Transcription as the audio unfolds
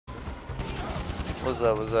What's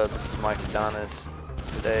up, what's up? This is Mike Adonis.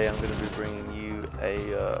 Today I'm going to be bringing you a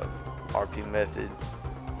RP method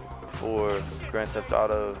for Grand Theft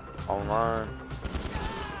Auto Online.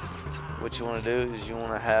 What you want to do is you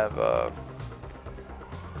want to have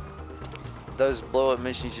those blow up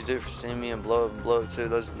missions you do for Simi and blow up 2,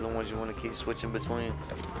 those are the ones you want to keep switching between.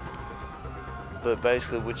 But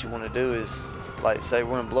basically what you want to do is, like say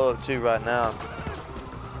we're in blow up 2 right now.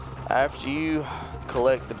 After you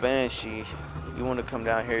collect the Banshee, you want to come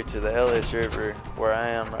down here to the LS River where I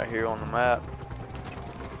am right here on the map,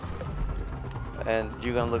 and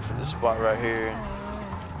you're gonna look for the spot right here.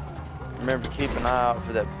 Remember, keep an eye out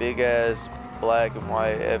for that big ass black and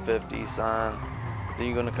white FFD sign. Then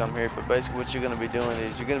you're gonna come here, but basically what you're gonna be doing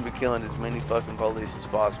is you're gonna be killing as many fucking police as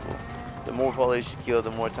possible. The more police you kill,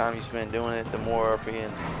 the more time you spend doing it, the more RP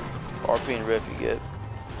and rep you get.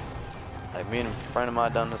 Like me and a friend of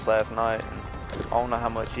mine done this last night, and I don't know how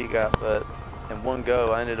much he got, but in one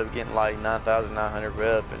go I ended up getting like 9,900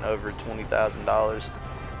 rep and over $20,000.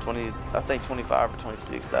 I think 25 or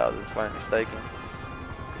 26,000 if I'm not mistaken.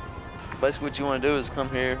 Basically what you want to do is come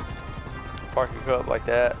here, park your car up like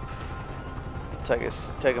that, take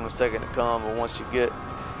them a second to come, but once you get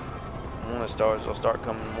one of the stars, they'll start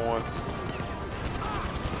coming more.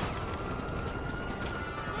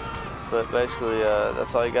 But basically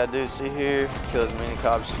that's all you gotta do. See here, kill as many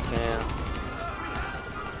cops as you can.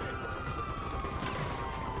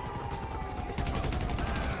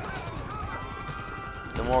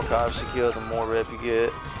 The more cops you kill, the more rep you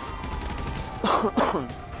get.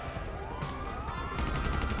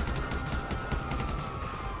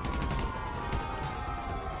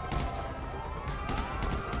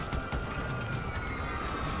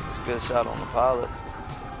 It's a good shot on the pilot.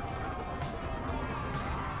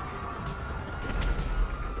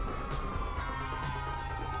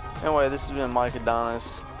 Anyway, this has been Mike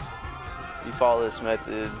Adonis. If you follow this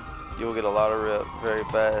method, you'll get a lot of rep very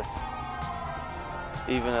fast.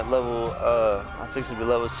 Even at level, I think it's gonna be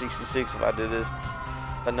level 66 if I do this.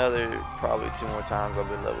 Another, probably 2 more times, I'll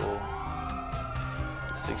be level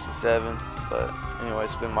 67. But anyway,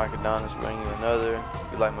 it's been Mike Adonis bringing you another.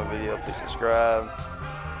 If you like my video, please subscribe.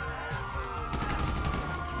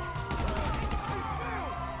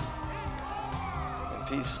 And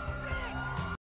peace.